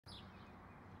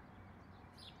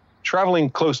Traveling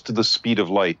close to the speed of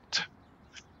light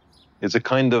is a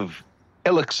kind of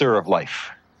elixir of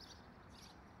life.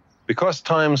 Because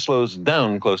time slows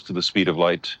down close to the speed of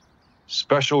light,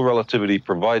 special relativity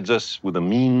provides us with a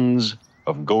means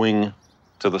of going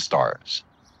to the stars.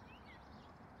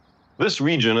 This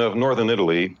region of northern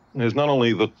Italy is not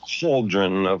only the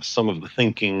cauldron of some of the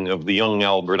thinking of the young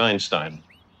Albert Einstein,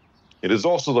 it is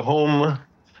also the home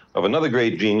of another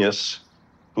great genius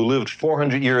who lived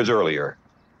 400 years earlier,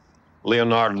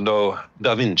 Leonardo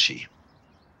da Vinci.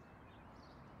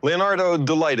 Leonardo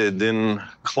delighted in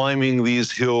climbing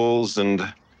these hills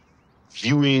and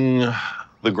viewing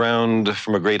the ground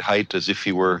from a great height as if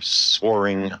he were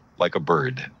soaring like a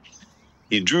bird.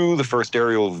 He drew the first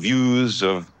aerial views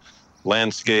of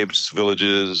landscapes,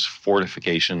 villages,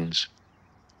 fortifications.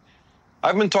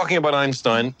 I've been talking about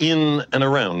Einstein in and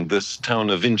around this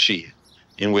town of Vinci,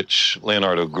 in which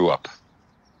Leonardo grew up.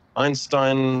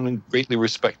 Einstein greatly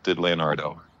respected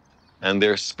Leonardo, and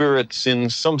their spirits, in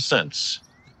some sense,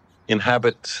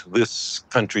 inhabit this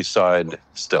countryside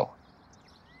still.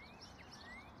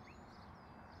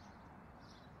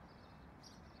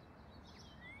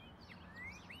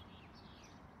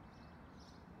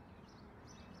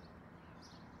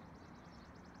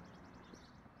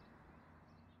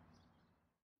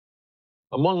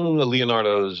 Among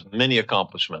Leonardo's many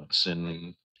accomplishments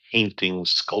in painting,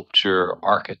 sculpture,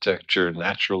 architecture,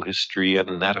 natural history,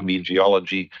 anatomy,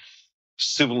 geology,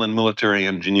 civil and military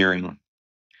engineering,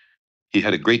 he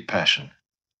had a great passion.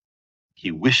 He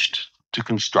wished to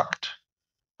construct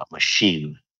a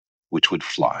machine which would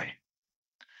fly.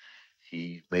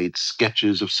 He made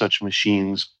sketches of such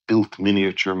machines, built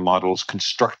miniature models,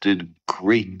 constructed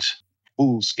great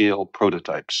full-scale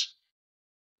prototypes.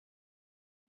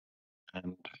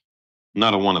 And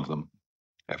not a one of them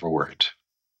ever worked.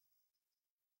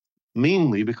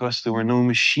 Mainly because there were no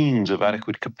machines of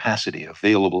adequate capacity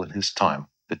available in his time.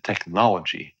 The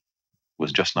technology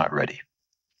was just not ready.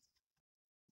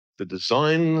 The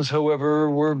designs, however,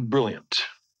 were brilliant.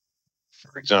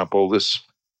 For example, this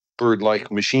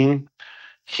bird-like machine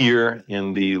here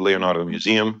in the Leonardo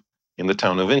Museum in the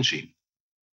town of Vinci.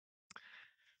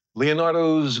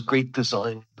 Leonardo's great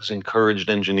designs encouraged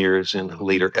engineers in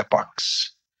later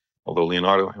epochs, although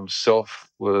Leonardo himself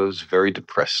was very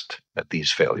depressed at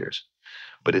these failures.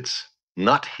 But it's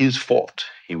not his fault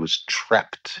he was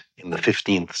trapped in the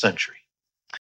 15th century.